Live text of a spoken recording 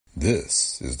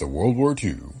This is the World War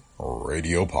II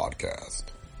Radio Podcast.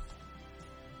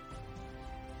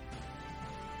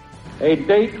 A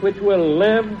date which will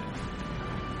live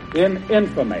in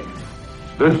infamy.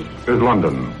 This is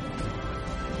London.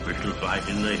 We shall fight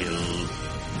in the hills.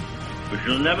 We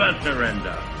shall never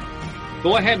surrender.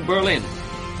 Go ahead, Berlin.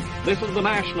 This is the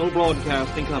National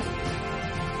Broadcasting Company.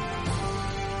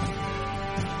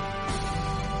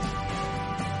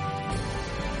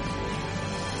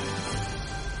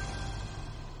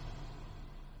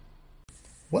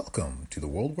 Welcome to the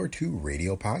World War II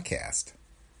Radio Podcast.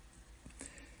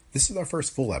 This is our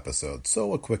first full episode,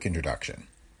 so a quick introduction.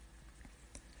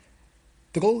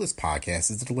 The goal of this podcast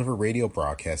is to deliver radio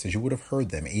broadcasts as you would have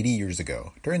heard them 80 years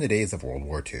ago, during the days of World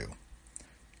War II.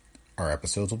 Our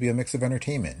episodes will be a mix of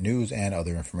entertainment, news, and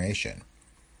other information.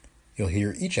 You'll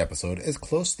hear each episode as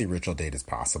close to the original date as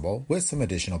possible, with some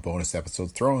additional bonus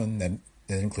episodes thrown in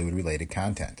that include related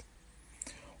content.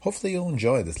 Hopefully you'll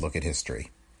enjoy this look at history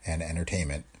and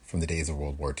entertainment from the days of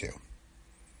World War II.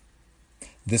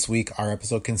 This week, our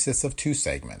episode consists of two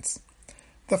segments.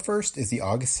 The first is the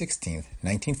August 16th,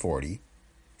 1940,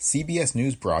 CBS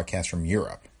News broadcast from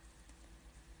Europe,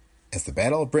 as the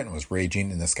Battle of Britain was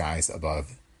raging in the skies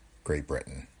above Great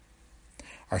Britain.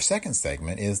 Our second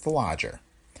segment is The Lodger,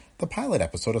 the pilot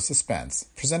episode of Suspense,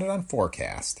 presented on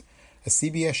Forecast, a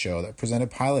CBS show that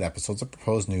presented pilot episodes of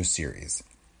proposed new series.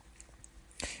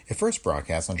 It first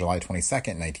broadcast on July 22,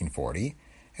 1940,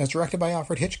 and was directed by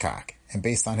Alfred Hitchcock and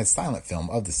based on his silent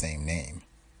film of the same name.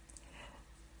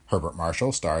 Herbert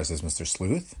Marshall stars as Mr.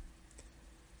 Sleuth.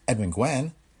 Edwin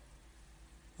Gwenn,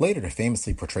 later to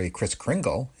famously portray Kris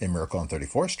Kringle in Miracle on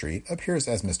 34th Street, appears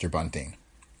as Mr. Bunting.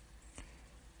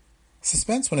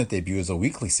 Suspense wouldn't debut as a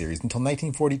weekly series until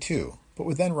 1942, but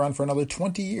would then run for another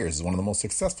 20 years as one of the most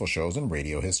successful shows in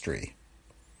radio history.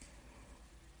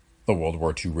 The World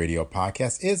War II Radio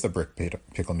Podcast is a Brick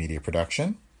Pickle Media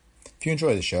production. If you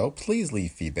enjoy the show, please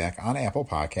leave feedback on Apple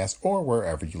Podcasts or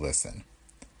wherever you listen.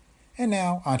 And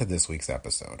now, on to this week's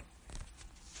episode.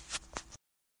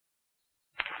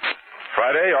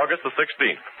 Friday, August the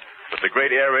 16th. With the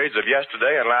great air raids of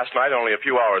yesterday and last night only a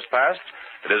few hours past,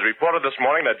 it is reported this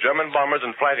morning that German bombers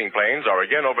and fighting planes are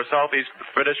again over southeast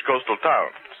British coastal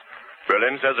towns.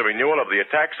 Berlin says a renewal of the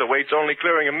attacks awaits only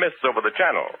clearing of mists over the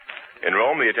Channel. In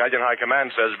Rome, the Italian High Command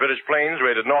says British planes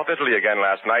raided North Italy again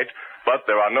last night, but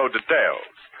there are no details.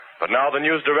 But now the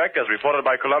News Direct, as reported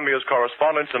by Columbia's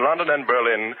correspondents in London and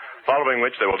Berlin, following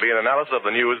which there will be an analysis of the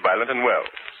news by Linton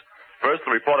Wells. First,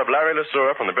 the report of Larry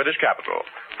LeSueur from the British capital.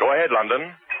 Go ahead,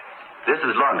 London. This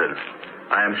is London.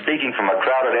 I am speaking from a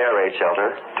crowded air raid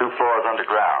shelter, 2 floors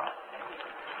underground.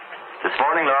 This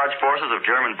morning, large forces of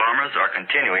German bombers are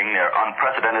continuing their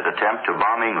unprecedented attempt to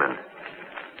bomb England.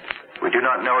 We do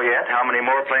not know yet how many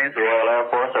more planes the Royal Air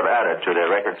Force have added to their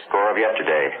record score of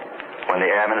yesterday, when the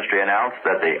Air Ministry announced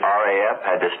that the RAF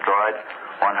had destroyed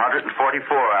 144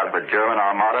 out of a German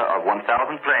armada of 1,000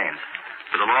 planes,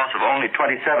 with a loss of only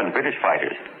 27 British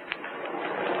fighters.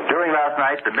 During last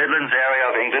night, the Midlands area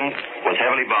of England was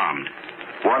heavily bombed.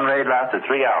 One raid lasted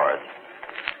 3 hours.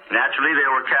 Naturally,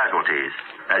 there were casualties,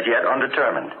 as yet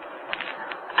undetermined.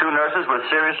 2 nurses were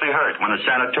seriously hurt when a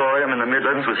sanatorium in the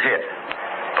Midlands was hit,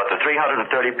 but the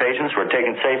 330 patients were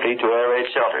taken safely to air raid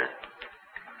shelters.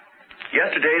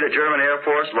 Yesterday, the German Air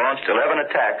Force launched 11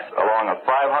 attacks along a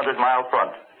 500-mile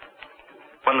front.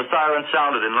 When the siren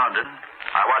sounded in London,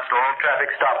 I watched all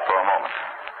traffic stop for a moment.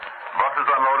 Buses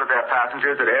unloaded their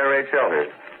passengers at air raid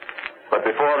shelters. But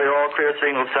before the all-clear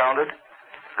signal sounded,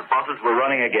 the buses were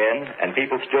running again, and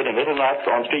people stood in little knots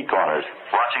on street corners,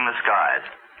 watching the skies.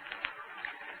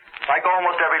 Like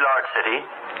almost every large city,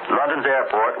 London's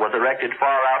airport was erected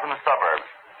far out in the suburbs,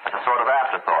 as a sort of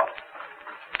afterthought.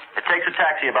 It takes a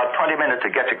taxi about 20 minutes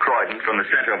to get to Croydon from the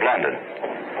center of London.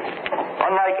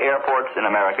 Unlike airports in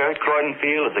America, Croydon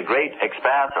Field is a great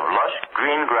expanse of lush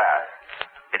green grass.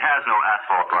 It has no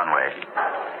asphalt runway.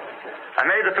 I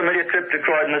made the familiar trip to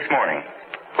Croydon this morning,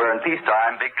 where in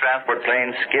peacetime big transport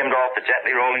planes skimmed off the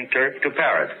gently rolling turf to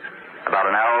Paris, about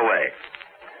an hour away.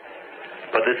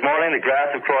 But this morning the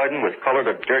grass of Croydon was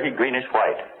colored a dirty greenish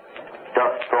white.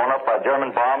 Dust thrown up by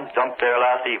German bombs dumped there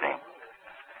last evening.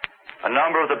 A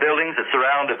number of the buildings that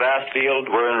surround the vast field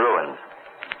were in ruins.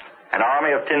 An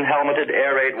army of tin-helmeted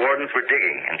air raid wardens were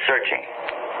digging and searching.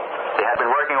 They had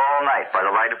been working all night by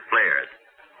the light of flares.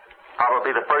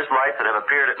 Probably the first lights that have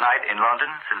appeared at night in London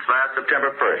since last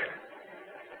September 1st.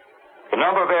 The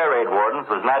number of air raid wardens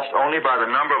was matched only by the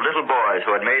number of little boys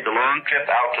who had made the long trip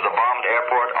out to the bombed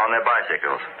airport on their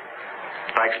bicycles.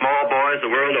 Like small boys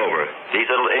the world over, these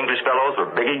little English fellows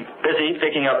were busy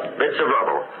picking up bits of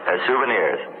rubble as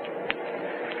souvenirs.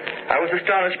 I was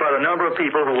astonished by the number of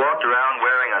people who walked around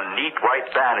wearing a neat white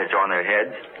bandage on their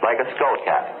heads like a skull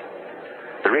cap.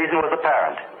 The reason was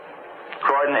apparent.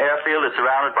 Croydon Airfield is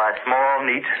surrounded by small,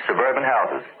 neat suburban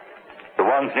houses. The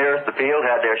ones nearest the field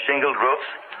had their shingled roofs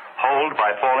holed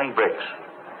by falling bricks.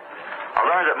 I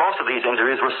learned that most of these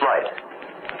injuries were slight,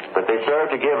 but they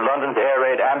served to give London's air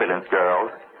raid ambulance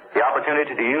girls the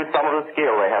opportunity to use some of the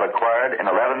skill they had acquired in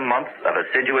 11 months of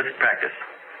assiduous practice.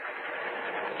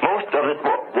 Most of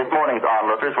this morning's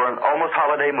onlookers were in almost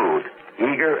holiday mood,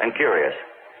 eager and curious.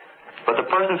 But the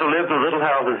persons who lived in the little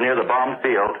houses near the bombed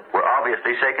field were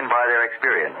obviously shaken by their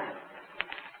experience.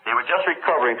 They were just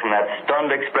recovering from that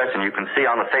stunned expression you can see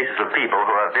on the faces of people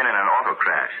who have been in an auto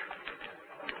crash.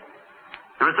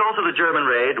 The results of the German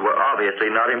raid were obviously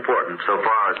not important so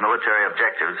far as military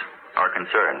objectives are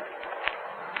concerned.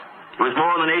 It was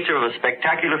more in the nature of a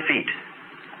spectacular feat,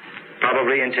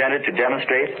 probably intended to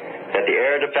demonstrate that the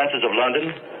air defenses of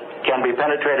London can be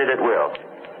penetrated at will.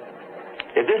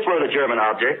 If this were the German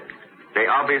object, they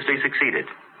obviously succeeded.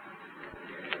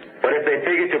 But if they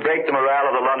figured to break the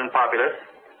morale of the London populace,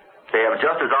 they have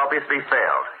just as obviously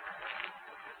failed.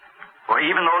 For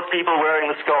even those people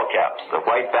wearing the skull caps, the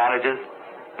white bandages,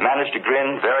 managed to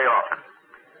grin very often.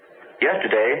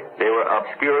 Yesterday, they were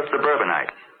obscure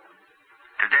suburbanites.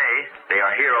 Today, they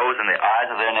are heroes in the eyes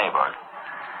of their neighbors.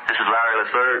 This is Larry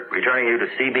LeSueur, returning you to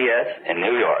CBS in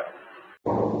New York.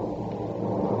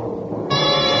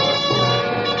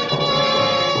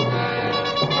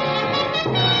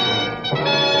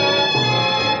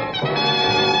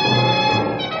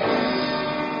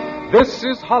 This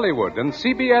is Hollywood and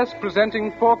CBS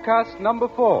presenting Forecast Number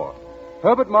 4.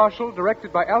 Herbert Marshall,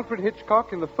 directed by Alfred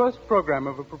Hitchcock in the first program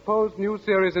of a proposed new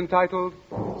series entitled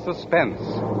Suspense.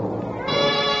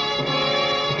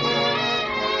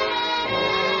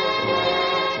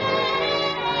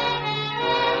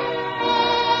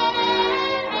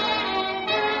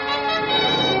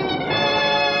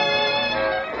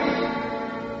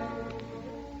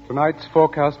 Tonight's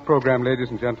Forecast program, ladies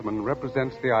and gentlemen,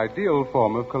 represents the ideal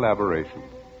form of collaboration.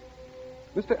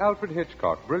 Mr. Alfred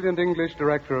Hitchcock, brilliant English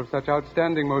director of such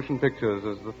outstanding motion pictures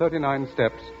as The 39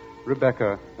 Steps,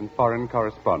 Rebecca, and Foreign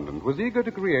Correspondent, was eager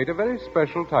to create a very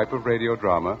special type of radio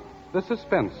drama, the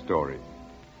suspense story.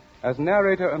 As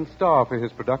narrator and star for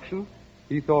his production,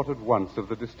 he thought at once of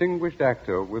the distinguished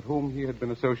actor with whom he had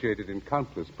been associated in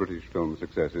countless British film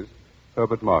successes,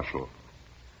 Herbert Marshall.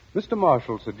 Mr.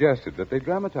 Marshall suggested that they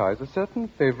dramatize a certain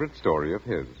favorite story of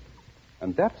his.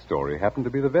 And that story happened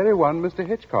to be the very one Mr.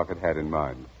 Hitchcock had had in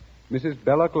mind. Mrs.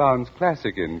 Bella Clown's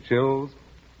classic in Chills,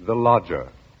 The Lodger.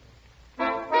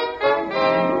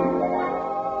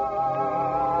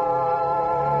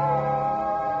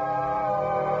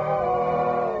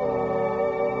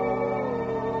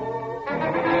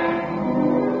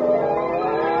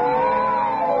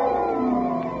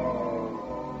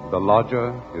 The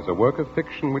Lodger is a work of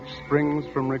fiction which springs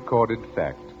from recorded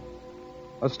fact.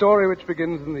 A story which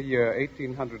begins in the year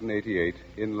 1888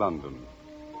 in London.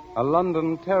 A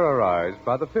London terrorized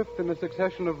by the fifth in a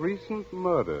succession of recent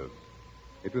murders.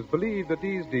 It was believed that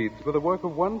these deeds were the work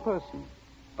of one person,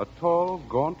 a tall,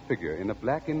 gaunt figure in a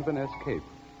black Inverness cape,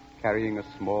 carrying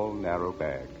a small, narrow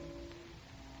bag.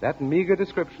 That meager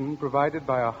description, provided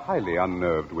by a highly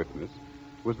unnerved witness,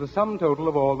 was the sum total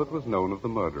of all that was known of the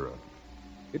murderer.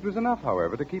 It was enough,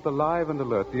 however, to keep alive and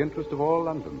alert the interest of all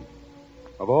London,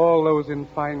 of all those in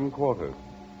fine quarters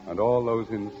and all those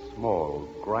in small,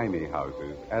 grimy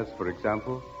houses, as, for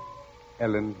example,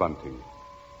 Ellen Bunting.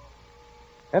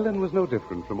 Ellen was no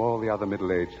different from all the other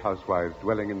middle-aged housewives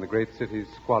dwelling in the great city's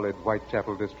squalid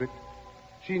Whitechapel district.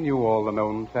 She knew all the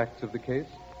known facts of the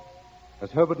case. As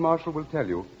Herbert Marshall will tell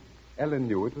you, Ellen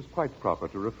knew it was quite proper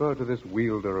to refer to this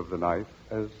wielder of the knife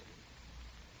as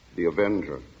the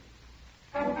Avenger.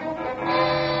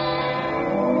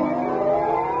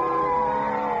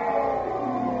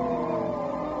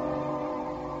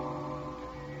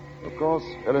 Of course,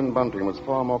 Ellen Bunting was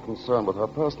far more concerned with her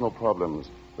personal problems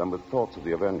than with thoughts of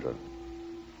the Avenger.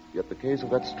 Yet the case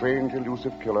of that strange,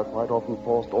 elusive killer quite often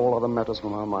forced all other matters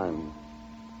from her mind.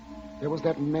 There was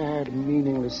that mad,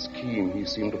 meaningless scheme he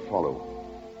seemed to follow.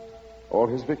 All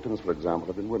his victims, for example,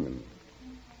 had been women.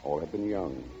 All had been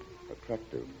young,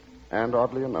 attractive, and,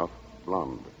 oddly enough,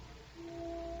 blonde.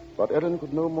 But Ellen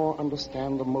could no more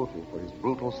understand the motive for his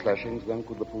brutal slashings than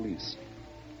could the police.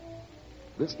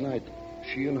 This night,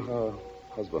 she and her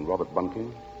husband, Robert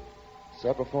Bunting,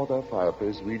 sat before their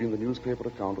fireplace reading the newspaper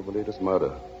account of the latest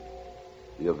murder.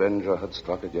 The Avenger had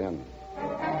struck again.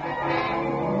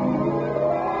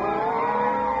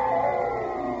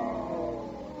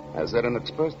 As Ellen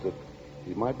expressed it,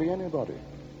 he might be anybody.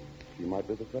 He might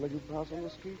be the fellow you pass on the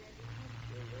street.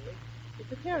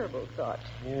 It's a terrible thought.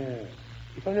 Yes.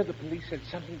 If only the police had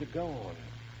something to go on.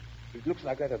 It looks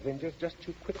like that Avenger's just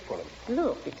too quick for him.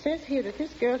 Look, it says here that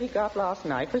this girl he got last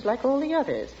night was like all the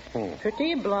others.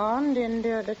 Pretty, blonde, and,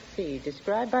 let's see,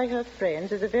 described by her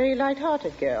friends as a very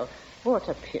light-hearted girl. What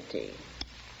a pity.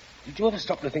 Did you ever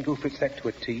stop to think who fits that to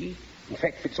a T? In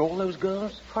fact, fits all those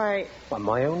girls? Why... Why,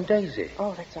 my own Daisy.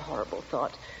 Oh, that's a horrible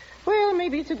thought. Well,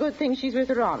 maybe it's a good thing she's with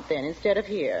her aunt, then, instead of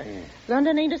here.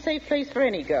 London ain't a safe place for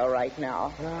any girl right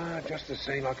now. Just the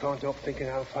same, I can't help thinking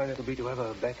how fine it'll be to have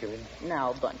her back in.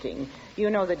 Now, Bunting, you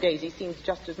know that Daisy seems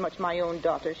just as much my own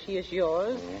daughter as she is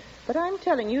yours. But I'm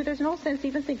telling you, there's no sense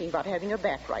even thinking about having her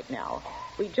back right now.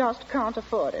 We just can't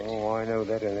afford it. Oh, I know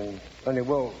that, Ellen. Only,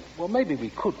 well, maybe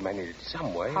we could manage it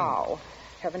some way. How?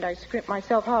 Haven't I scrimped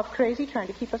myself half crazy trying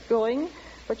to keep us going?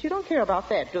 But you don't care about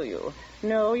that, do you?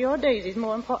 No, your Daisy's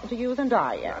more important to you than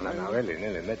I am. No,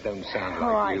 Ellen, that don't sound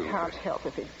like you. Oh, I can't help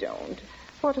if it don't.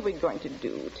 What are we going to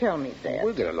do? Tell me that.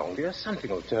 We'll get along, dear.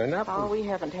 Something will turn up. Oh, we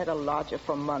haven't had a lodger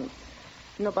for months.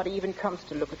 Nobody even comes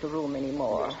to look at the room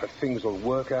anymore. Yes, but things will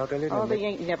work out, Ellen. Oh, they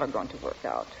ain't never going to work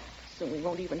out. Soon we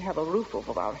won't even have a roof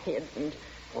over our heads and...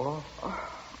 Oh,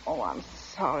 I'm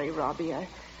sorry, Robbie.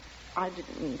 I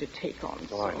didn't mean to take on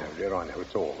so. Oh, I know, dear, I know.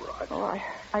 It's all right. Oh,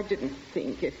 I didn't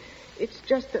think it. It's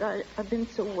just that I've been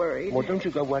so worried. Well, don't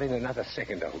you go worrying another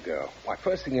second, old girl. Why,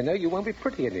 first thing you know, you won't be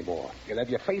pretty anymore. You'll have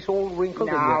your face all wrinkled.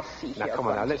 Now, and see now, here, come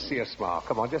on, now, let's see a smile.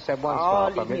 Come on, just have one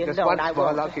smile for me. Just alone. one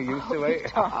smile like you used to, eh?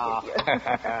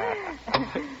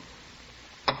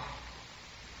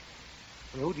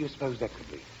 Well, who do you suppose that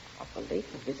could be? A late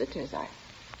visitors.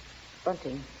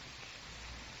 Bunting,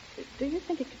 do you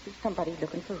think it could be somebody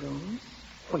looking for rooms?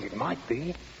 Well, it might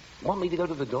be. Want me to go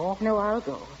to the door? No, I'll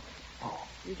go. Oh.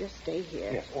 You just stay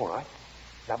here. Yes, all right.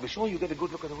 Now, be sure you get a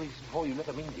good look at the rooms before you let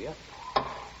them in, dear.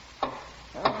 Oh,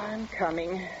 I'm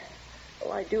coming.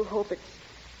 Oh, I do hope it's...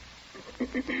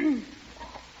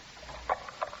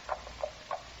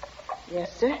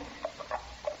 Yes, sir?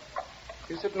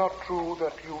 Is it not true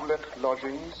that you let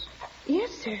lodgings?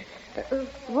 Yes, sir.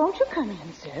 Won't you come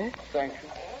in, sir? Thank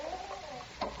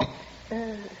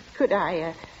you. Could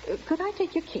I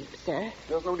take your cape, sir?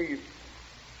 There's no need.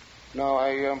 No,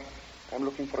 I'm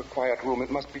looking for a quiet room.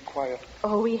 It must be quiet.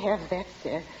 Oh, we have that,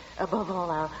 sir. Above all,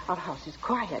 our house is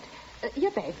quiet.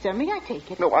 Your bag, sir. May I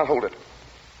take it? No, I'll hold it.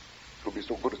 You'll be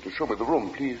so good as to show me the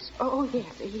room, please. Oh,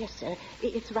 yes, sir.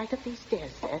 It's right up these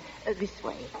stairs, sir. This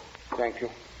way. Thank you.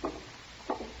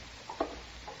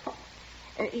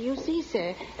 You see,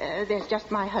 sir, there's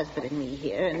just my husband and me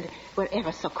here, and we're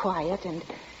ever so quiet, and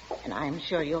I'm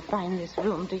sure you'll find this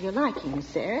room to your liking,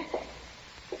 sir.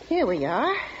 Here we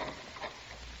are.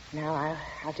 Now,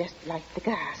 I'll just light the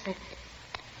gas.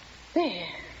 There.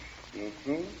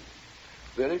 Mm-hmm.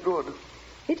 Very good.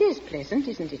 It is pleasant,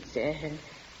 isn't it, sir?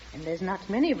 And there's not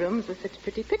many rooms with such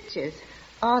pretty pictures.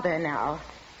 Are there now?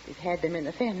 We've had them in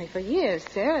the family for years,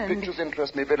 sir, and... Pictures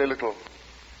interest me very little.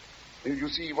 You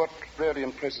see, what really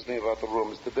impresses me about the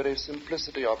room is the very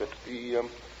simplicity of it,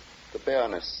 the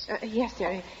bareness. Yes,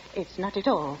 sir. It's not at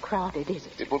all crowded, is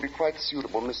it? It will be quite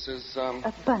suitable, Mrs.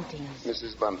 Bunting.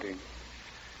 Mrs. Bunting.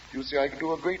 You see, I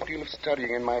do a great deal of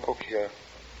studying in my book here,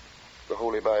 the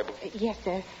Holy Bible. Yes,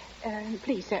 sir.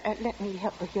 Please, sir, let me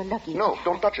help with your luggage. No,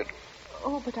 don't touch it.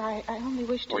 Oh, but I only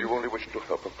wish to... Oh, you only wish to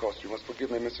help, of course. You must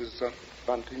forgive me, Mrs.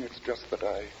 Bunting. It's just that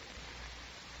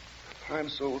I'm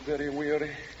so very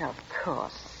weary. Of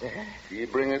course, sir. He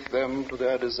bringeth them to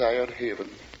their desired haven.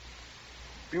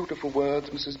 Beautiful words,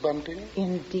 Mrs. Bunting.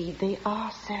 Indeed they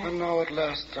are, sir. And now at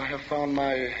last I have found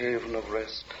my haven of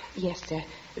rest. Yes, sir.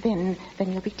 Then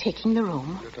you'll be taking the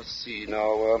room. Let us see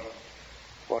now.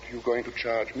 What are you going to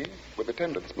charge me? With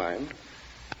attendance, mind.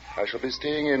 I shall be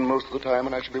staying in most of the time,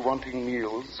 and I shall be wanting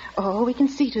meals. Oh, we can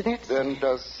see to that, sir. Then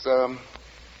does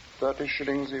 30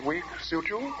 shillings a week suit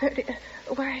you? 30...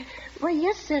 Why,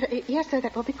 yes, sir. Yes, sir,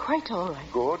 that will be quite all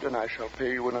right. Good, and I shall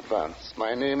pay you in advance.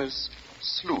 My name is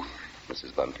Sleuth,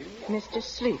 Mrs. Bunting. Mr.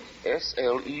 Sleuth.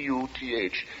 Sleuth.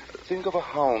 Think of a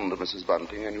hound, Mrs.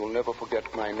 Bunting, and you'll never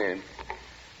forget my name.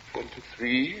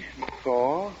 23,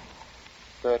 4,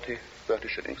 30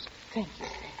 shillings. Thank you,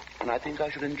 sir. And I think I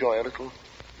should enjoy a little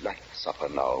light supper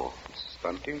now, Mrs.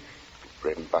 Bunting.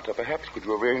 Bread and butter, perhaps. Could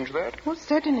you arrange that? Oh,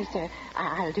 certainly, sir.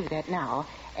 I'll do that now.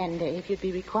 And if you'd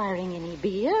be requiring any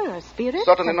beer or spirits...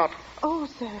 Certainly not. Oh,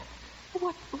 sir.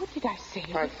 What did I say?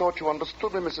 I thought you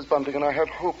understood me, Mrs. Bunting, and I had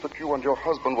hoped that you and your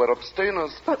husband were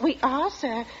abstainers. But we are,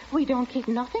 sir. We don't keep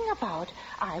nothing about.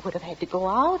 I would have had to go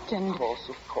out and... Of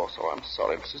course. Oh, I'm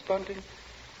sorry, Mrs. Bunting.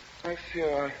 I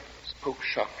fear I spoke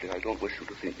sharply. I don't wish you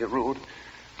to think me rude.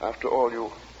 After all,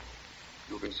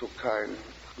 you've been so kind.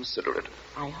 consider it.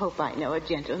 I hope I know a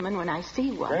gentleman when I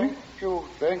see one.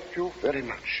 Thank you very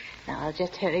much. Now, I'll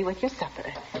just hurry with your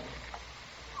supper.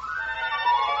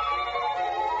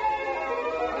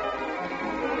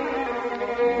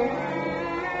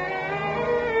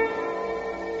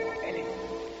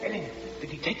 Ellen, did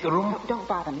he take the room? Oh, don't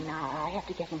bother me now. I have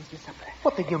to get him some supper.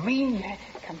 What do you mean?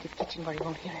 Come to the kitchen where he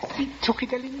won't hear us. He took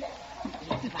it, Ellen?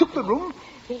 Yes, He took the room?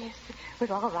 Yes,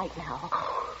 we're all right now.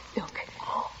 Look,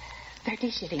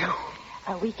 30 shillings.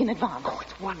 A week in advance. Oh,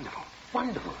 it's wonderful,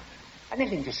 wonderful. And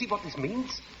Ellen, you see what this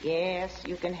means? Yes,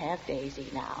 you can have Daisy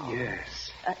now.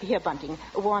 Yes. Here, Bunting,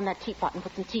 warm that teapot and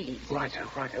put some tea leaves in.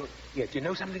 Righto. Yeah, do you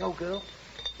know something, old girl?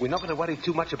 We're not going to worry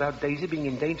too much about Daisy being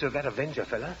in danger of that Avenger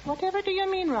fella. Whatever do you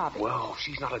mean, Robin? Well,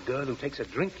 she's not a girl who takes a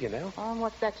drink, you know.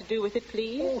 What's that to do with it,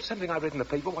 please? Oh, something I read in the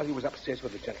paper while he was upstairs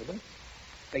with the gentleman.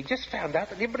 They just found out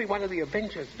that every one of the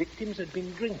Avenger's victims had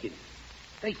been drinking.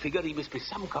 They figured he must be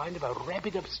some kind of a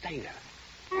rabid abstainer.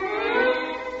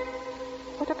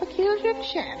 What a peculiar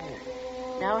chap.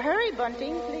 Now hurry,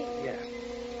 Bunting, please. Yes.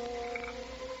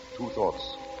 Two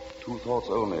thoughts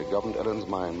only governed Ellen's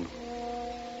mind.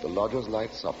 The lodger's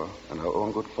light supper and her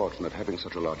own good fortune at having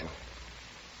such a lodger.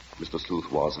 Mr.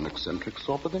 Sleuth was an eccentric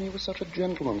sort, but then he was such a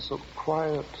gentleman, so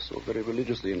quiet, so very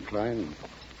religiously inclined.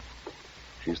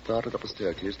 She started up a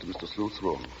staircase to Mr. Sleuth's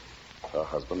room, her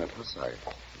husband at her side.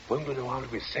 Won't we know how to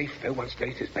be safe, though, once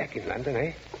Grace is back in London,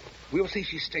 eh? We'll see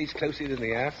she stays closer than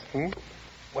the house.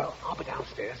 Well, I'll be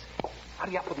downstairs.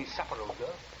 Hurry up with his supper, old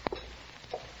girl.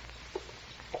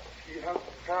 She has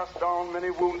cast down many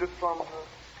wounded from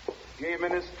her. Yea,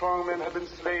 many strong men have been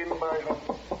slain by her.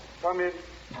 Come in,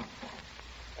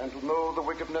 and to know the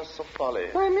wickedness of folly.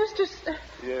 Why, Mr.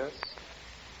 Yes?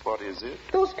 What is it?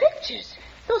 Those pictures.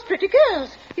 Those pretty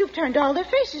girls. You've turned all their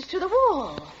faces to the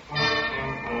wall.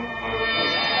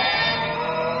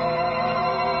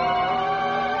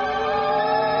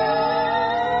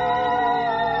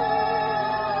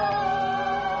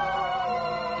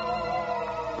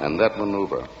 And that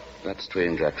maneuver, that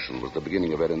strange action, was the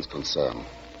beginning of Ellen's concern.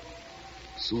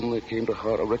 Soon there came to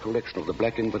her a recollection of the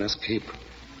black Inverness cape,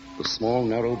 the small,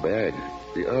 narrow bag,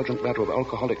 the urgent matter of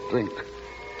alcoholic drink.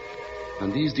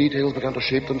 And these details began to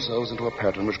shape themselves into a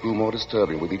pattern which grew more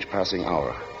disturbing with each passing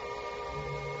hour.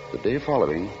 The day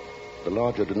following, the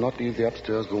lodger did not leave the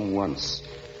upstairs room once,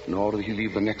 nor did he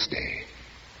leave the next day.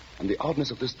 And the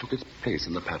oddness of this took its place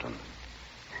in the pattern.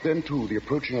 Then, too, the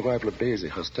approaching arrival of Daisy,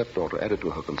 her stepdaughter, added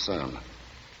to her concern.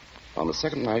 On the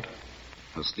second night,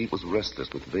 her sleep was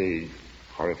restless with vague,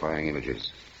 horrifying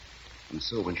images. And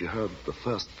so, when she heard the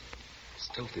first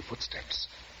stealthy footsteps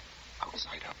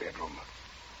outside her bedroom,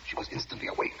 she was instantly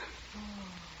awake.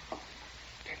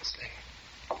 Tensely,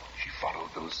 she followed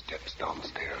those steps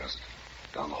downstairs,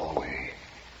 down the hallway.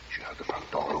 She heard the front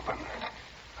door open,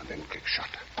 and then click shut.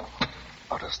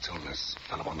 Utter stillness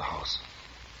fell upon the house.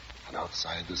 And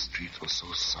outside, the streets were so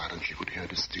silent she could hear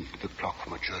distinctly the clock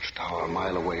from a church tower a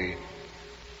mile away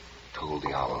tolled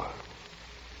the hour.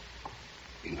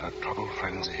 In her troubled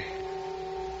frenzy,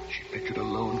 she pictured a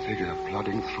lone figure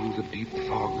plodding through the deep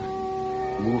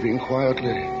fog, moving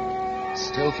quietly,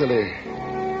 stealthily,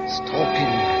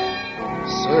 stalking,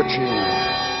 searching,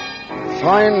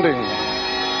 finding.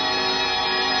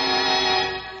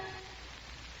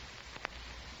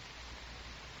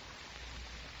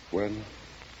 When,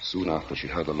 soon after she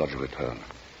heard the lodger return,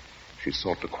 she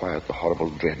sought to quiet the horrible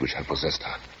dread which had possessed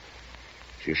her.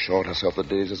 She assured herself that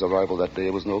Daisy's arrival that day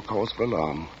was no cause for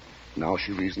alarm. Now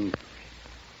she reasoned,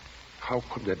 how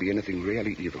could there be anything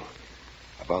really evil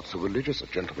about so religious a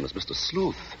gentleman as Mr.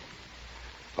 Sleuth?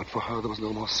 But for her there was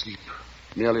no more sleep,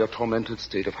 merely a tormented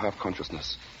state of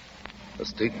half-consciousness, a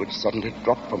state which suddenly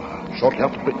dropped from her shortly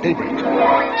after daybreak.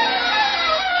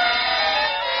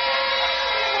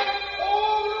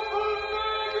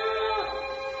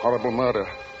 Horrible murder.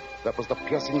 That was the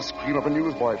piercing scream of a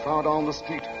newsboy far down the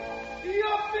street.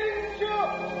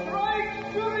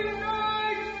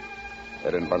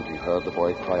 Ellen Bunting heard the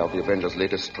boy cry out the Avenger's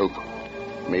latest stroke,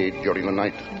 made during the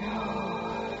night.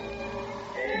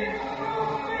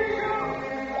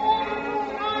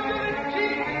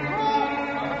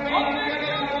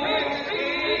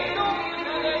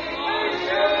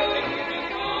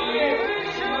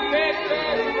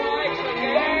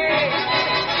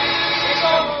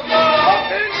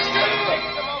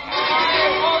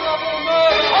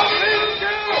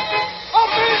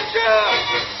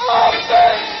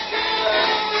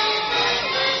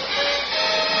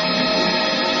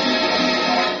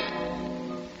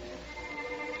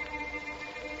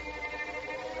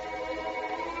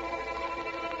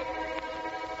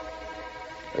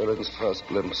 Ellen's first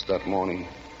glimpse that morning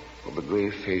of the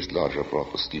gray-faced lodger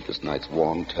brought the sleepless night's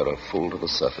warm terror full to the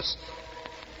surface.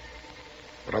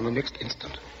 But on the next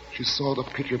instant, she saw the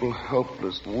pitiable,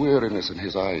 helpless weariness in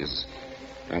his eyes,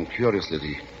 and curiously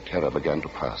the terror began to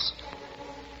pass.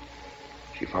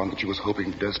 She found that she was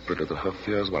hoping desperately that her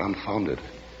fears were unfounded.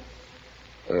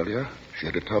 Earlier, she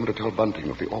had determined to tell Bunting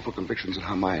of the awful convictions in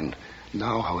her mind.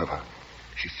 Now, however,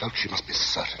 she felt she must be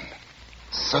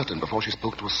certain before she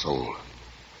spoke to a soul.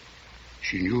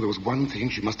 She knew there was one thing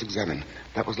she must examine.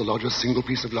 That was the lodger's single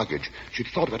piece of luggage. She'd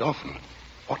thought of it often.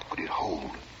 What could it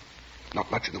hold?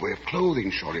 Not much in the way of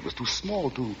clothing, surely. It was too small,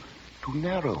 too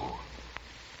narrow.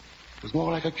 It was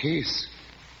more like a case.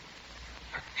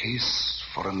 A case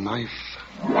for a knife.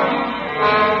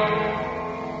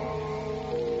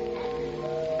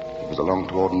 It was along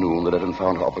toward noon that Ellen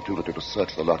found her opportunity to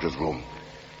search the lodger's room.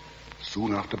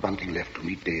 Soon after Bunting left to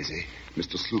meet Daisy,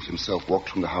 Mr. Sleuth himself walked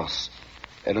from the house.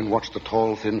 Ellen watched the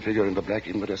tall, thin figure in the black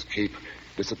Inverness cape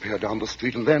disappear down the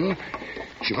street, and then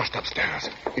she rushed upstairs,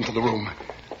 into the room.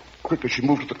 Quickly, she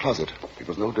moved to the closet. It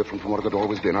was no different from what it had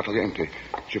always been, utterly empty.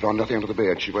 She found nothing under the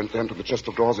bed. She went then to the chest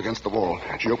of drawers against the wall.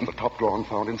 She opened the top drawer and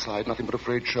found inside nothing but a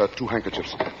frayed shirt, 2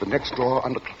 handkerchiefs. The next drawer,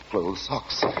 underclothes,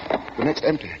 socks. The next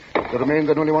empty. There remained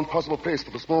then only one possible place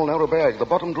for the small, narrow bag, the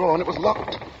bottom drawer, and it was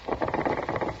locked.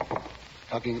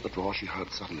 Tugging at the drawer, she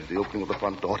heard suddenly the opening of the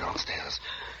front door downstairs.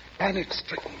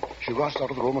 Panic-stricken, she rushed out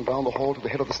of the room and down the hall to the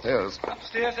head of the stairs.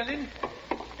 Upstairs, Ellen?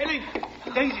 Ellen,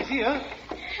 Daisy's here.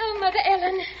 Oh, Mother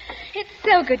Ellen, it's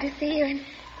so good to see you. And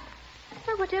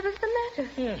well, whatever's the matter?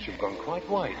 Yes, you've gone quite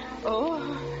white. Oh,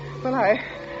 well,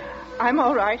 I'm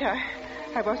all right.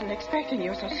 I wasn't expecting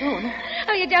you so soon.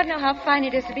 Oh, you don't know how fine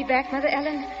it is to be back, Mother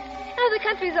Ellen. Oh, the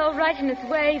country's all right in its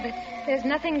way, but there's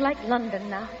nothing like London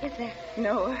now, is there?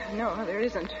 No, there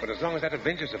isn't. But as long as that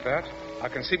Avenger's about, I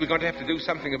can see we're going to have to do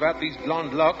something about these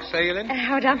blonde locks, eh, Ellen?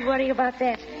 Oh, don't worry about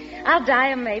that. I'll dye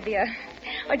them maybe,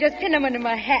 or just pin them under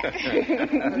my hat.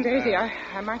 Daisy,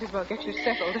 I might as well get you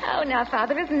settled. Oh, now,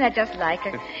 Father, isn't that just like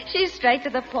her? She's straight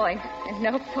to the point, and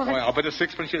no point. Well, I'll bet a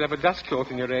sixpence you'll have a dust cloth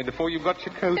in your hair before you've got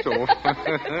your coat off.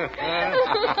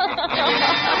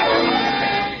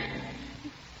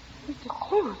 Mr.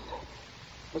 Sleuth.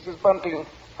 Mrs. Bunting,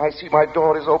 I see my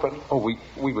door is open. Oh,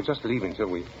 we were just leaving, so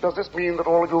we... Does this mean that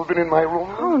all of you have been in my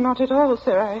room? Oh, not at all,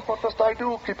 sir. What must I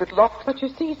do? Keep it locked? But you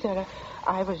see, sir,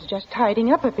 I was just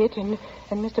tidying up a bit, and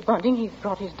Mr. Bunting, he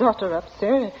brought his daughter up,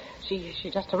 sir.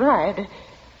 She just arrived.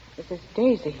 This is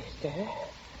Daisy, sir.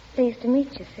 Pleased to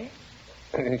meet you, sir.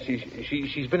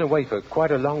 She's been away for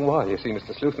quite a long while, you see,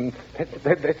 Mr. Sleuth, and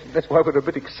that's why we're a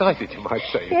bit excited, you might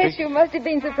say. Yes, you must have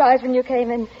been surprised when you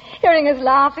came in, hearing us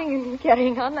laughing and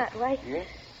carrying on that way.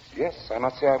 Yes, I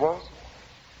must say I was.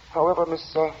 However,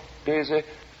 Miss Daisy,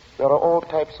 there are all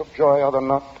types of joy, are there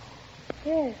not?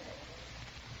 Yes,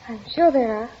 I'm sure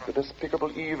there are. The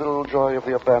despicable evil joy of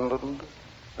the abandoned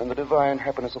and the divine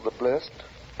happiness of the blessed.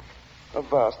 A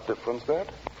vast difference, that.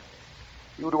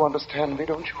 You do understand me,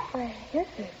 don't you? Why, yes,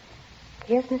 sir.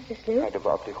 Yes, Mr. Sleuth. I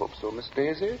devoutly hope so, Miss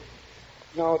Daisy.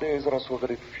 Nowadays, there are so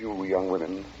very few young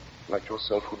women like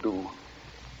yourself who do.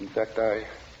 In fact, I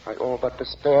all but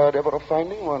despaired ever of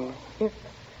finding one.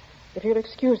 If you'll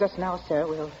excuse us now, sir,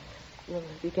 we'll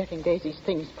be getting Daisy's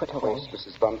things put away. Of course,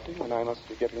 Mrs. Bunting, and I must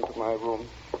be getting to my room.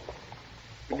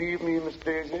 Believe me, Miss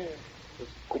Daisy,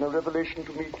 it's been a revelation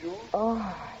to meet you.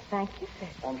 Oh, thank you, sir.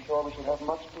 I'm sure we shall have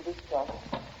much to discuss.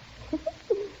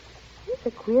 He's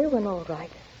a queer one, all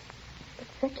right. But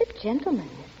such a gentleman,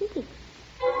 isn't he?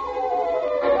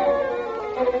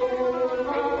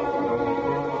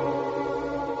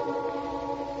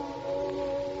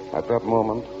 At that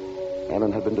moment,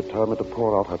 Ellen had been determined to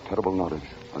pour out her terrible knowledge,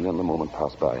 and then the moment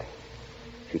passed by.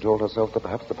 She told herself that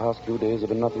perhaps the past few days had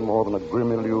been nothing more than a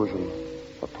grim illusion,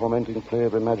 a tormenting play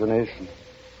of imagination.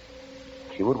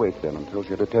 She would wait then until she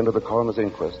had attended the coroner's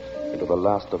inquest into the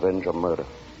last Avenger murder.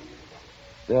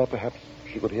 There, perhaps,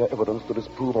 she would hear evidence to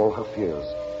disprove all her fears,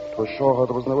 to assure her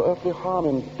there was no earthly harm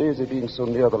in Daisy being so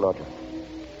near the lodger.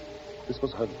 This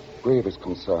was her gravest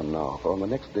concern now, for on the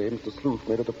next day, Mr. Sleuth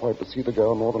made it a point to see the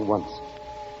girl more than once.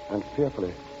 And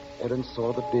fearfully, Ellen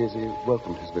saw that Daisy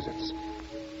welcomed his visits.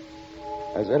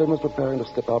 As Ellen was preparing to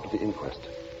step out to the inquest,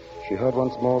 she heard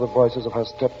once more the voices of her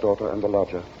stepdaughter and the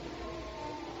lodger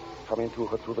coming to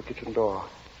her through the kitchen door.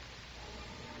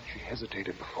 She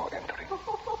hesitated before entering.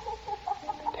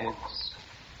 Tense.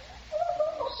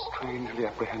 Strangely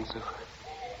apprehensive.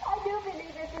 I do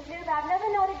believe, Mr. Sleuth, I've never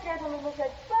known a gentleman with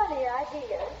such funny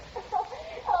ideas.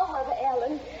 Oh, Mother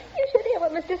Ellen, you should hear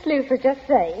what Mr. Sleuth was just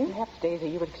saying. Perhaps, Daisy,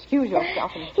 you would excuse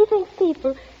yourself. He thinks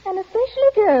people, and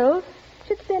especially girls,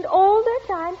 should spend all their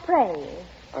time praying.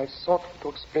 I sought to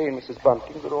explain, Mrs.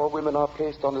 Bunting, that all women are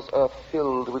placed on this earth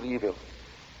filled with evil.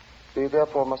 They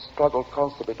therefore must struggle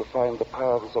constantly to find the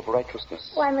paths of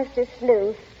righteousness. Why, Mr.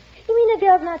 Sleuth, you mean a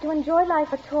girl's not to enjoy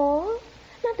life at all?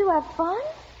 Not to have fun?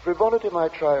 Frivolity, my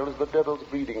child, is the devil's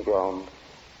breeding ground.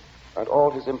 And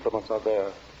all his implements are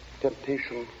there.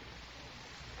 Temptation,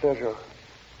 pleasure,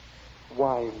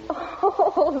 wine.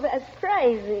 Oh, that's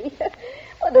crazy.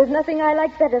 Well, there's nothing I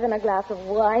like better than a glass of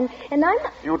wine, and I'm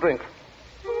not... You drink.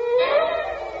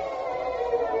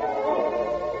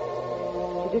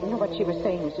 She didn't know what she was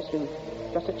saying, Mrs. Sleuth.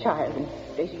 Just a child, and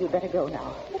Daisy, you'd better go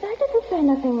now. But I didn't say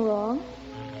nothing wrong.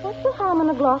 What's the harm in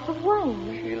a glass of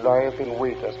wine? She lieth in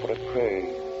wait as for a prey,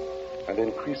 and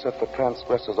increaseth the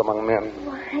transgressors among men.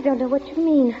 Why, I don't know what you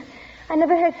mean. I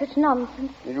never heard such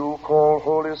nonsense. You call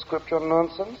Holy Scripture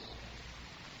nonsense?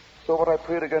 So what I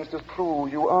prayed against is true.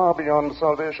 You are beyond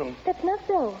salvation. That's not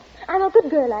so. I'm a good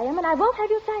girl, I am, and I won't have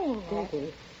you saying that.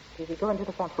 Daisy, go into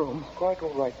the front room. Quite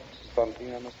all right, Mrs.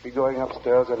 Bunting. I must be going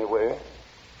upstairs anyway.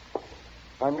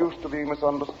 I'm used to being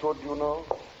misunderstood, you know.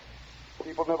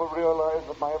 People never realize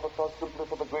that my efforts are simply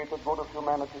for the greater good of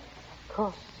humanity. Of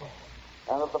course, sir.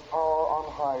 And that the power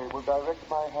on high will direct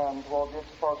my hand toward the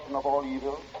expulsion of all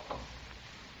evil.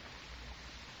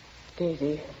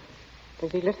 Daisy,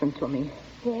 listen to me.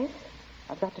 Yes?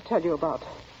 I've got to tell you about...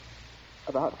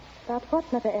 About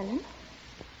what, Mother Ellen?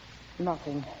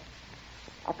 Nothing.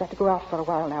 I've got to go out for a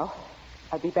while now.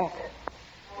 I'll be back.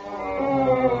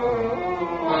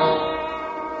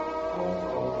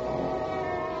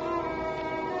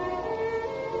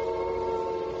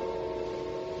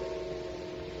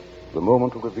 The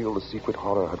moment to reveal the secret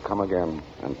horror had come again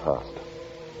and passed.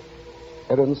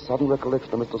 Ellen's sudden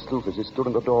recollection of Mr. Sleuth as he stood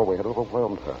in the doorway had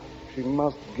overwhelmed her. She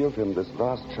must give him this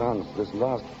last chance, this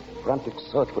last frantic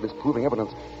search for disproving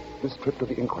evidence, this trip to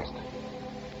the inquest.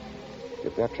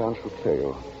 If that chance should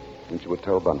fail, then she would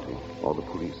tell Bunting or the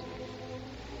police.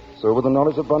 So with the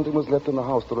knowledge that Bunting was left in the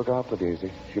house to look after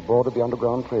Daisy, she boarded the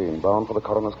underground train bound for the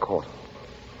coroner's court.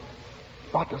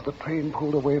 But as the train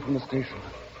pulled away from the station,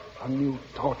 a new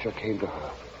torture came to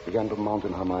her, began to mount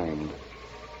in her mind.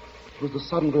 It was the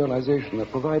sudden realization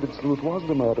that provided Sleuth was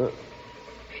the murderer,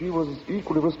 she was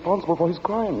equally responsible for his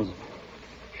crimes.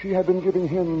 She had been giving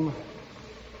him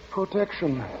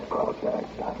protection.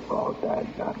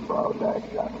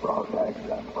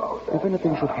 If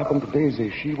anything should happen to Daisy,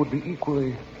 she would be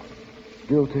equally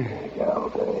guilty.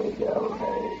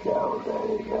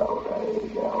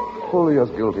 Fully as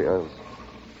guilty as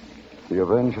the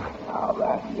Avenger.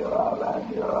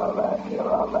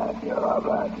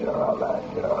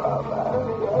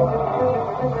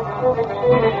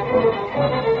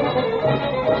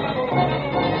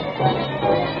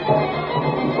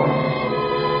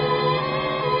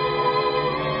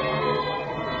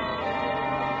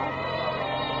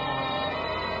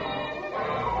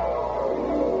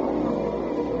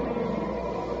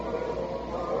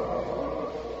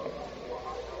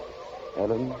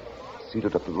 Ellen,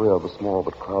 seated at the rear of the small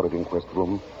but crowded inquest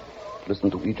room,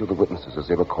 listened to each of the witnesses as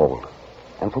they were called.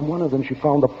 And from one of them she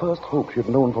found the first hope she had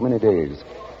known for many days.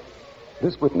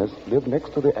 This witness lived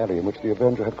next to the alley in which the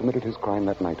Avenger had committed his crime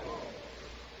that night.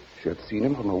 She had seen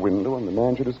him from her window, and the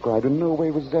man she described in no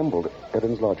way resembled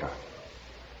Ellen's lodger.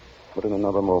 But in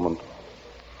another moment,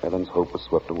 Ellen's hope was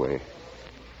swept away.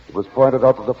 It was pointed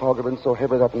out that the fog had been so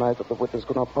heavy that night that the witness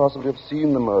could not possibly have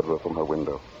seen the murderer from her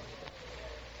window.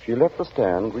 She left the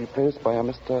stand, replaced by a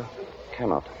Mr.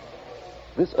 Cannot.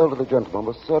 This elderly gentleman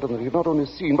was certain that he had not only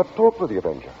seen, but talked with the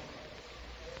Avenger.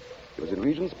 It was in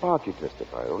Regent's Park, he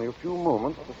testified, only a few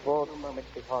moments before... A few moments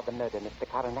before the murder, Mr.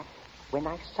 Coroner, when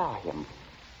I saw him.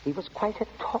 He was quite a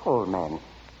tall man,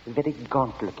 very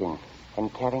gaunt-looking,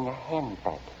 and carrying a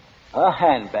handbag. A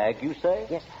handbag, you say?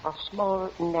 Yes, a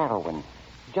small, narrow one.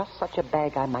 Just such a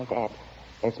bag, I might add,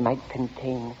 as might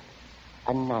contain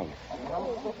a knife.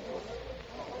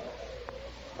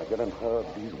 As Ellen heard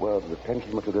these words, the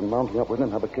tension which had been mounting up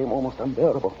within her became almost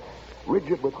unbearable.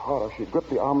 Rigid with horror, she gripped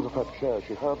the arms of her chair.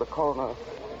 She heard the coroner...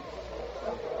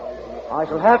 I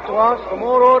shall have to ask for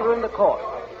more order in the court.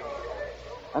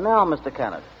 And now, Mr.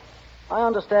 Kennett, I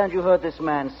understand you heard this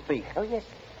man speak. Oh, yes.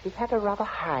 He had a rather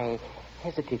high,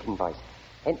 hesitating voice.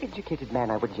 An educated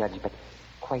man, I would judge, but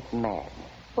quite mad.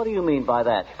 What do you mean by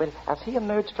that? Well, as he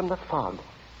emerged from the fog,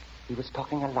 he was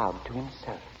talking aloud to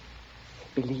himself.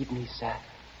 Believe me, sir,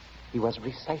 he was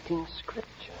reciting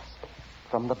scriptures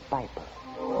from the Bible.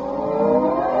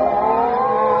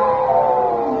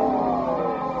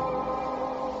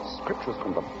 Scriptures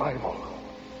from the Bible.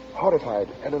 Horrified,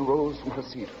 Ellen rose from her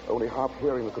seat, only half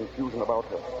hearing the confusion about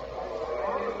her.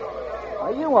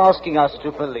 Are you asking us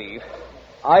to believe,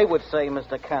 I would say,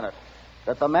 Mr. Kennett,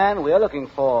 that the man we're looking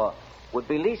for would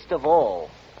be least of all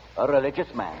a religious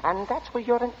man. And that's where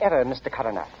you're in error, Mr.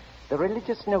 Coroner. The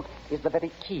religious note is the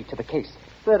very key to the case.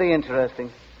 Very interesting.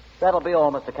 That'll be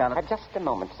all, Mr. Cannon. Just a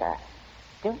moment, sir.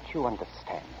 Don't you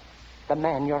understand? The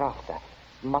man you're after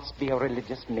must be a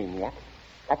religious maniac.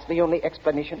 That's the only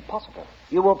explanation possible.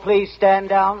 You will please stand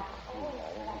down.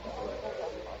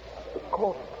 The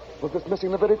court was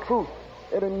dismissing the very truth.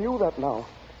 Ellen knew that now.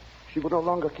 She would no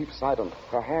longer keep silent.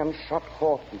 Her hands shot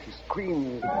forth, and she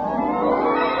screamed.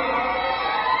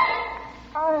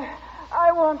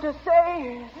 I want to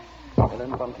say...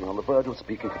 Ellen Bunting, on the verge of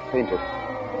speaking, had fainted.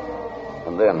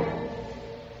 And then,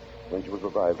 when she was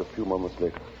revived a few moments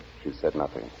later, she said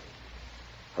nothing.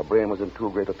 Her brain was in too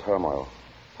great a turmoil,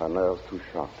 her nerves too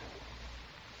shocked.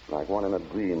 Like one in a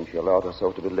dream, she allowed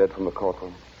herself to be led from the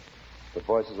courtroom. The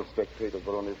voices of spectators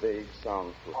were only vague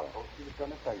sounds to her. She was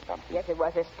going to say something. Yes, it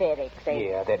was hysterics.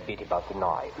 Yeah, that bit about the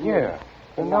knife. Yeah,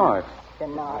 the knife. The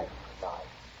knife.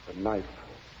 The knife.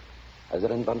 As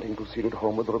Ellen Bunting proceeded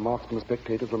homeward, the remarks from the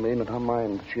spectators remained in her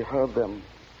mind. She heard them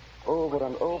over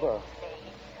and over.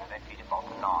 That bit about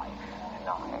the knife. The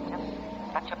knife.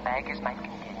 Such a bag as might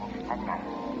contain a knife.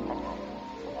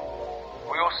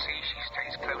 We'll see she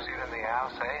stays closer in the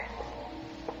house, eh?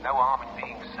 No harm in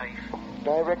being safe.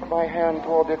 Direct my hand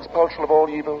toward the expulsion of all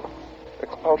evil.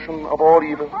 Expulsion of all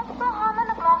evil. What's the harm in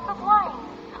a glass of wine?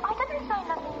 I didn't say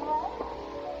nothing more.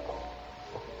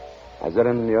 As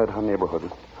Ellen neared her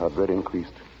neighborhood, her dread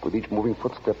increased. With each moving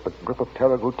footstep, the grip of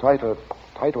terror grew tighter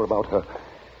about her.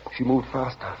 She moved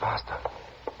faster.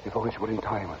 Before she was in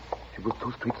time, she was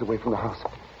 2 streets away from the house.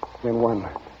 Then one.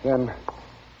 Then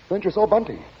she saw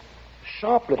Bunting.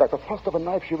 Sharply, like the thrust of a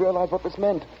knife, she realized what this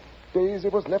meant. Daisy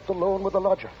was left alone with the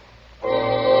lodger. Bunting!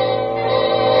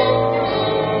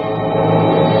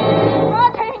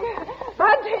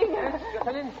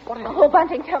 What is it? Oh,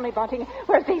 Bunting, tell me, Bunting.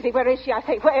 Where's Daisy? Where is she? I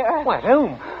say, where? Why, at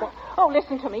home. Oh,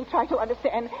 listen to me. Try to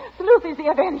understand. Sleuth is the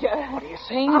Avenger. What are you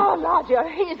saying? Oh, Lodger,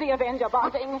 he's the Avenger,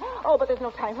 Bunting. Oh, but there's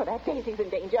no time for that. Daisy's in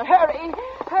danger. Hurry!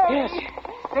 Yes.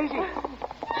 Daisy!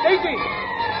 Daisy!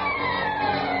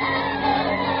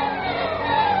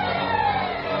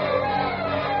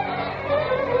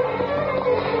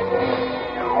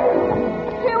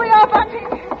 Here we are, Bunting.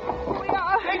 Here we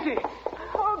are. Daisy!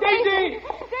 Oh, Daisy!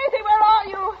 Daisy, where are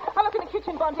you? I'll look in the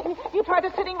kitchen, Bunting. You try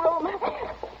the sitting room.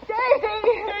 Daisy!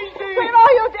 Daisy! Where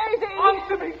are you, Daisy?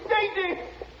 Answer me, Daisy!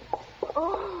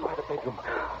 Oh. By the bedroom.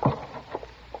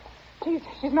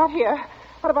 She's not here.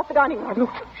 What about the dining room? Look,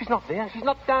 she's not there. She's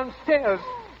not downstairs.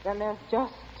 Then there's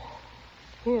just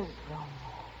his room.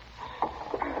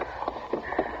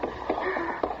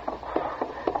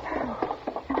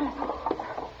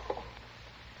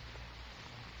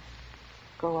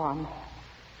 Go on.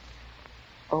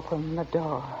 Open the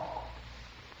door.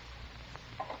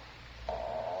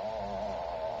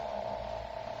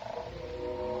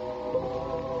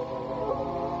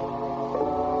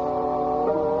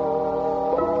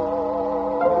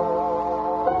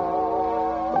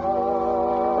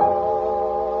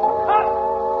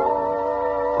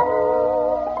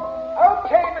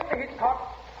 Okay, Mr. Hitchcock.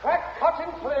 Crack, cut,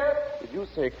 and clear. Did you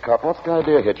say cut? What's the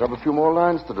idea, Hitch? I have a few more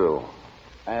lines to do.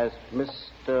 As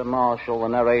Mr. Marshall, the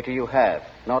narrator, you have.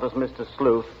 Not as Mr.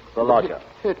 Sleuth, the lodger.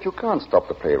 Hitch, you can't stop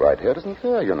the play right here. It isn't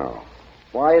fair, you know.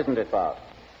 Why isn't it, Bart?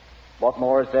 What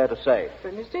more is there to say?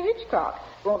 But Mr. Hitchcock,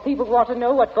 won't people want to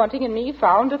know what Bunting and me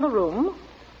found in the room?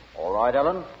 All right,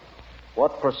 Ellen.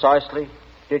 What precisely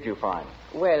did you find?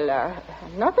 Well,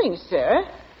 nothing, sir.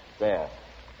 There.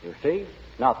 You see?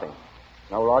 Nothing.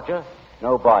 No lodger,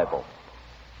 no Bible.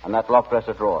 And that locked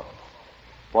dresser drawer.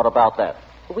 What about that?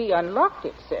 We unlocked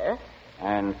it, sir.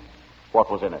 And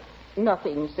what was in it?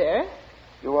 Nothing, sir.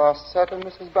 You are certain,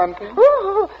 Mrs. Bunting?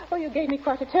 Oh, you gave me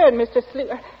quite a turn, Mr.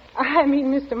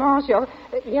 Mr. Marshall.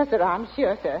 Yes, sir, I'm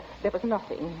sure, sir. There was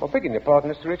nothing. Well, begging your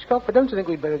pardon, Mr. Hitchcock, but don't you think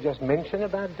we'd better just mention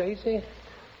about Daisy?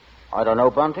 I don't know,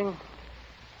 Bunting.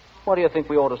 What do you think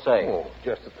we ought to say? Oh,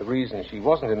 just that the reason she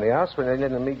wasn't in the house when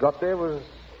Ellen and me got there was,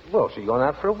 well, she'd gone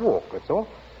out for a walk, that's all.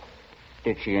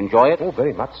 Did she enjoy it? Oh,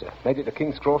 very much, sir. Made it to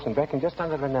King's Cross and back in just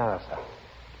under an hour, sir.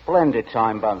 Splendid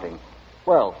time, Bunting.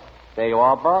 Well, there you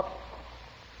are, Bart.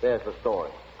 There's the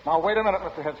story. Now, wait a minute,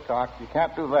 Mr. Hitchcock. You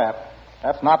can't do that.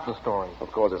 That's not the story.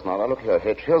 Of course it's not. Now, look here,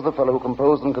 Hitch. Here's the fellow who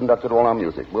composed and conducted all our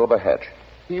music, Wilbur Hatch.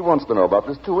 He wants to know about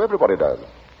this, too. Everybody does.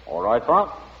 All right, Bart.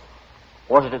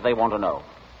 What is it they want to know?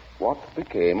 What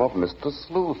became of Mr.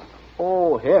 Sleuth?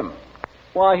 Oh, him.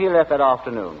 Why, he left that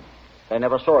afternoon. They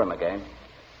never saw him again.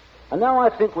 And now I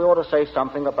think we ought to say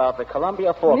something about the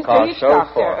Columbia forecast Mr. Hitchcock,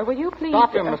 so far. sir, will you please...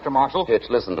 Stop him, Mr. Marshall. Hitch,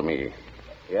 listen to me.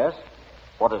 Yes?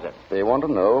 What is it? They want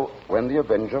to know when the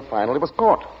Avenger finally was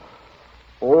caught.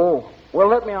 Oh, well,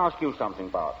 let me ask you something,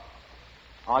 Bart.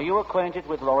 Are you acquainted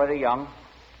with Loretta Young?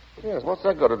 Yes, what's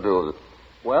that got to do with it?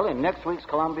 Well, in next week's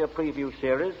Columbia Preview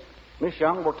series, Miss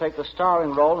Young will take the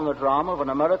starring role in the drama of an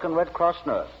American Red Cross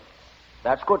nurse.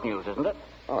 That's good news, isn't it?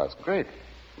 Oh, that's great.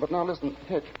 But now listen,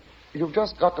 Hitch, you've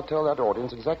just got to tell that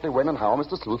audience exactly when and how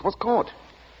Mr. Sleuth was caught.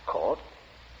 Caught?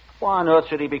 Why on earth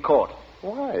should he be caught?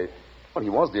 Why? Well, he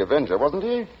was the Avenger, wasn't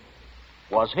he?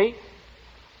 Was he?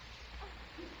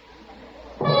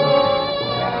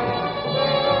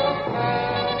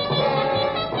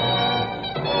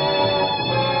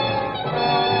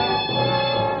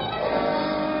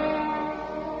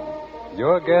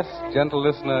 Your guess, gentle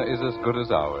listener, is as good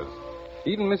as ours.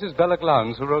 Even Mrs. Belloc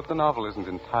Lowndes, who wrote the novel, isn't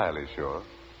entirely sure.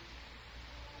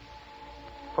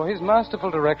 For his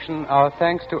masterful direction, our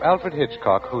thanks to Alfred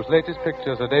Hitchcock, whose latest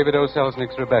pictures are David O.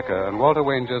 Selznick's Rebecca and Walter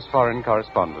Wanger's Foreign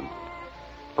Correspondent.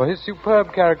 For his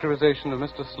superb characterization of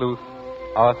Mr. Sleuth,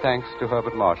 our thanks to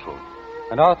Herbert Marshall.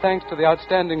 And our thanks to the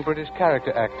outstanding British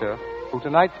character actor who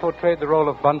tonight portrayed the role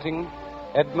of Bunting,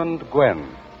 Edmund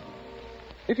Gwen.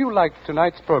 If you liked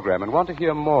tonight's program and want to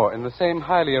hear more in the same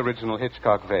highly original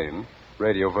Hitchcock vein,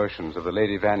 radio versions of The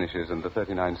Lady Vanishes and The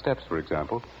 39 Steps, for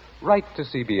example, write to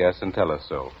CBS and tell us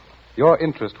so. Your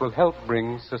interest will help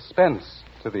bring Suspense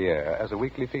to the air as a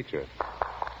weekly feature.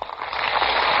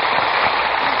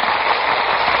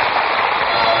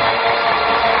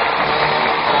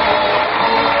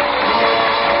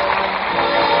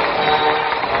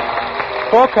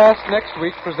 Forecast next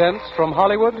week presents from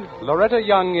Hollywood, Loretta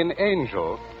Young in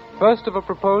Angel, first of a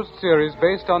proposed series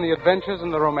based on the adventures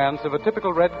and the romance of a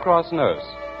typical Red Cross nurse.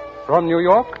 From New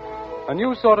York, a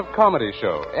new sort of comedy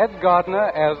show, Ed Gardner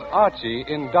as Archie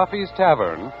in Duffy's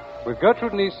Tavern, with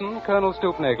Gertrude Neeson, Colonel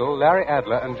Stoopnagel, Larry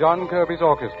Adler, and John Kirby's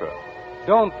orchestra.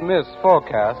 Don't miss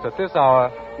Forecast at this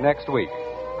hour next week.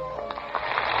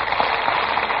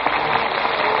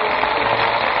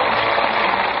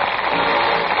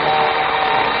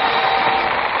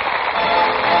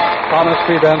 Thomas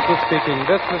P. Benson speaking.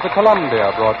 This is the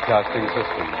Columbia Broadcasting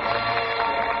System.